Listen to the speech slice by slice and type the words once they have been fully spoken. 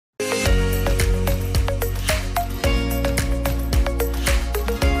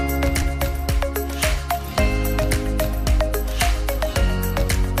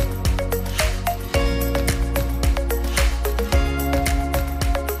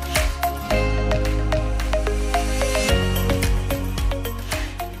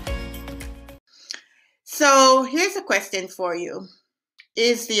question for you.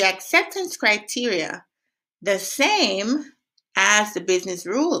 Is the acceptance criteria the same as the business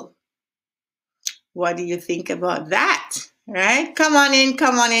rule? What do you think about that? Right? Come on in,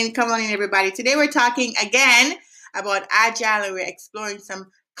 everybody. Today we're talking again about Agile, and we're exploring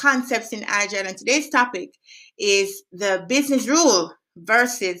some concepts in Agile. And today's topic is the business rule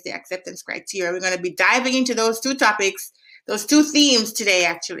versus the acceptance criteria. We're going to be diving into those two topics, those two themes today,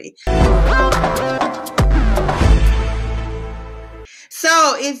 actually.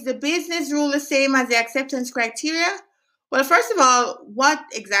 So is the business rule the same as the acceptance criteria? Well, first of all, what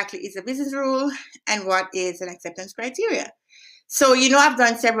exactly is a business rule and what is an acceptance criteria? So, I've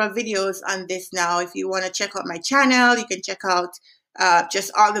done several videos on this now. If you want to check out my channel, you can check out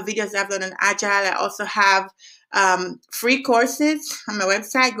just all the videos I've done on Agile. I also have free courses on my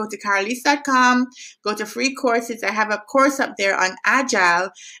website. Go to karaleise.com, go to free courses. I have a course up there on Agile,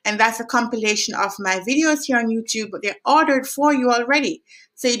 and that's a compilation of my videos here on YouTube, but they're ordered for you already.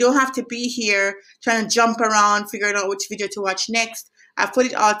 So you don't have to be here trying to jump around, figuring out which video to watch next. I've put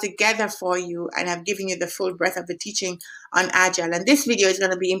it all together for you, and I've given you the full breadth of the teaching on Agile. And this video is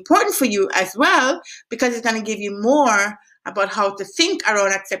going to be important for you as well, because it's going to give you more about how to think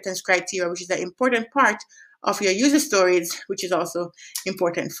around acceptance criteria, which is an important part of your user stories, which is also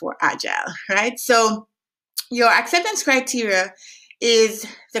important for Agile, right? So your acceptance criteria is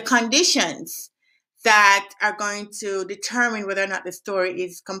the conditions that are going to determine whether or not the story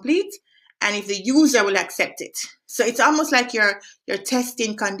is complete and if the user will accept it. So it's almost like your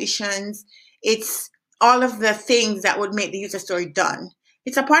testing conditions. It's all of the things that would make the user story done.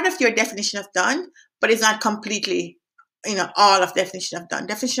 It's a part of your definition of done, but it's not completely, all of definition of done.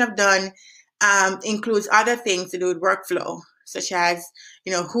 Definition of done includes other things to do with workflow, such as,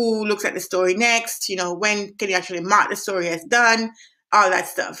 who looks at the story next, when can you actually mark the story as done, all that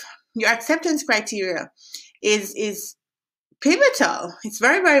stuff. Your acceptance criteria is pivotal. It's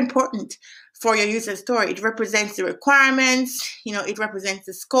very, very important for your user story. It represents the requirements, it represents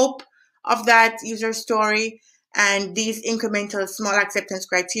the scope of that user story, and these incremental small acceptance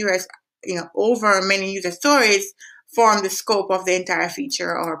criteria, over many user stories, form the scope of the entire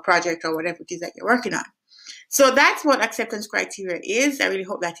feature or project or whatever it is that you're working on. So that's what acceptance criteria is. I really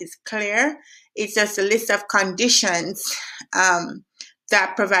hope that is clear. It's just a list of conditions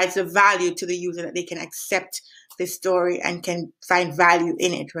that provides a value to the user that they can accept the story and can find value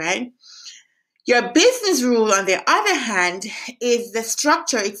in it, right? Your business rule, on the other hand, is the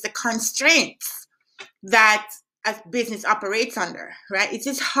structure, it's the constraints that a business operates under, right? It's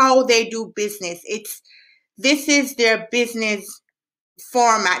just how they do business. This is their business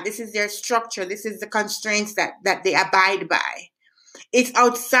format. This is their structure. This is the constraints that they abide by. It's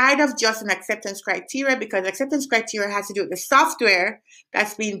outside of just an acceptance criteria, because acceptance criteria has to do with the software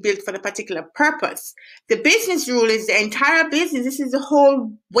that's being built for the particular purpose. The business rule is the entire business. This is the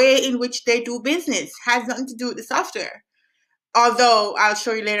whole way in which they do business. It has nothing to do with the software. Although I'll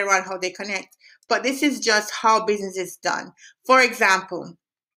show you later on how they connect. But this is just how business is done. For example,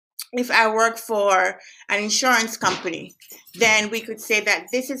 if I work for an insurance company, then we could say that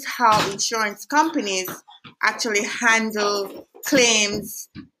this is how insurance companies actually handle claims.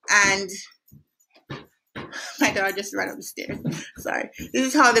 And my dog just ran up the stairs. Sorry. This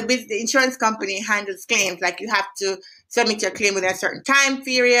is how the insurance company handles claims. Like, you have to submit your claim within a certain time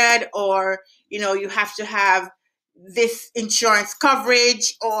period, or, you have to have this insurance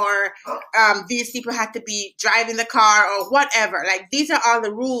coverage, or these people have to be driving the car, or whatever. Like, these are all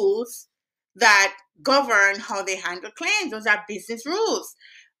the rules that govern how they handle claims. Those are business rules.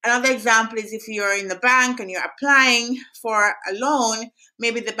 Another example is if you're in the bank and you're applying for a loan,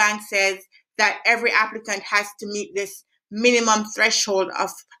 maybe the bank says that every applicant has to meet this minimum threshold of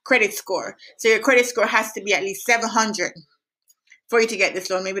credit score. So your credit score has to be at least 700 for you to get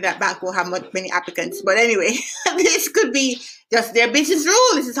this loan. Maybe that bank won't have many applicants. But anyway, this could be just their business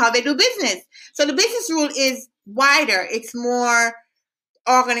rule. This is how they do business. So the business rule is wider. It's more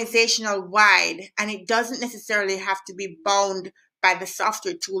organizational wide, and it doesn't necessarily have to be bound by the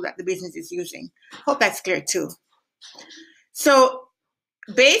software tool that the business is using. Hope that's clear too. So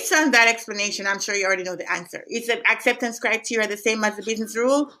based on that explanation, I'm sure you already know the answer. Is the acceptance criteria the same as the business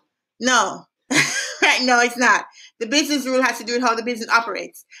rule? No. Right? No, it's not. The business rule has to do with how the business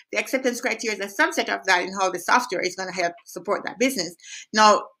operates. The acceptance criteria is a subset of that, in how the software is going to help support that business.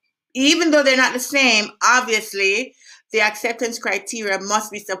 Now, even though they're not the same, obviously, the acceptance criteria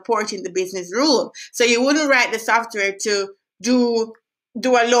must be supporting the business rule. So you wouldn't write the software to do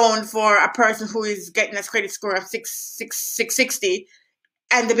a loan for a person who is getting a credit score of 660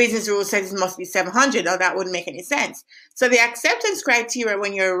 and the business rule says it must be 700. Now that wouldn't make any sense. So the acceptance criteria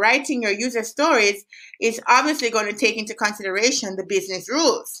when you're writing your user stories is obviously going to take into consideration the business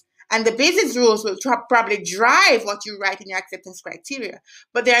rules. And the business rules will probably drive what you write in your acceptance criteria.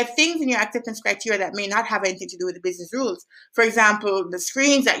 But there are things in your acceptance criteria that may not have anything to do with the business rules. For example, the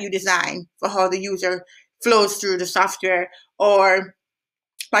screens that you design for how the user flows through the software, or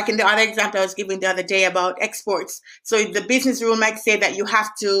like in the other example I was giving the other day about exports. So the business rule might say that you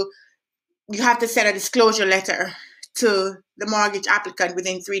have to send a disclosure letter to the mortgage applicant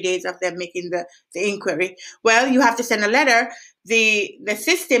within 3 days of them making the inquiry. Well, you have to send a letter. The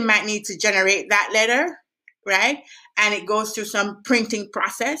system might need to generate that letter, right? And it goes through some printing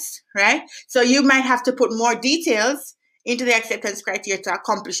process, right? So you might have to put more details into the acceptance criteria to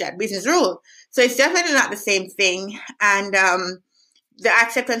accomplish that business rule. So it's definitely not the same thing. And the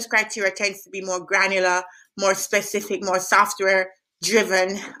acceptance criteria tends to be more granular, more specific, more software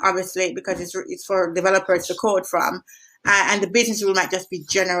driven, obviously, because it's for developers to code from. And the business rule might just be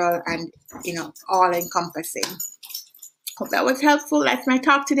general and, all encompassing. Hope that was helpful. That's my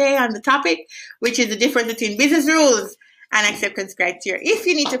talk today on the topic, which is the difference between business rules and acceptance criteria. If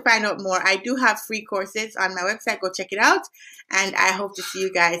you need to find out more, I do have free courses on my website. Go check it out. And I hope to see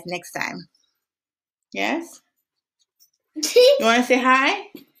you guys next time. Yes? You want to say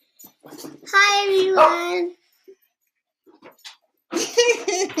hi? Hi, everyone.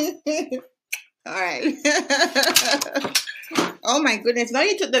 All right. Oh, my goodness. Now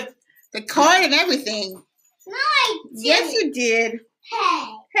you took the card and everything. No, I didn't. Yes, you did.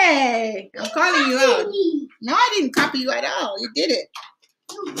 Hey, I'm calling you out. No, I didn't copy you at all. You did it.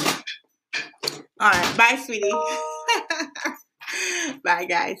 All right. Bye, sweetie. Bye,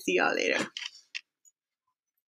 guys. See y'all later.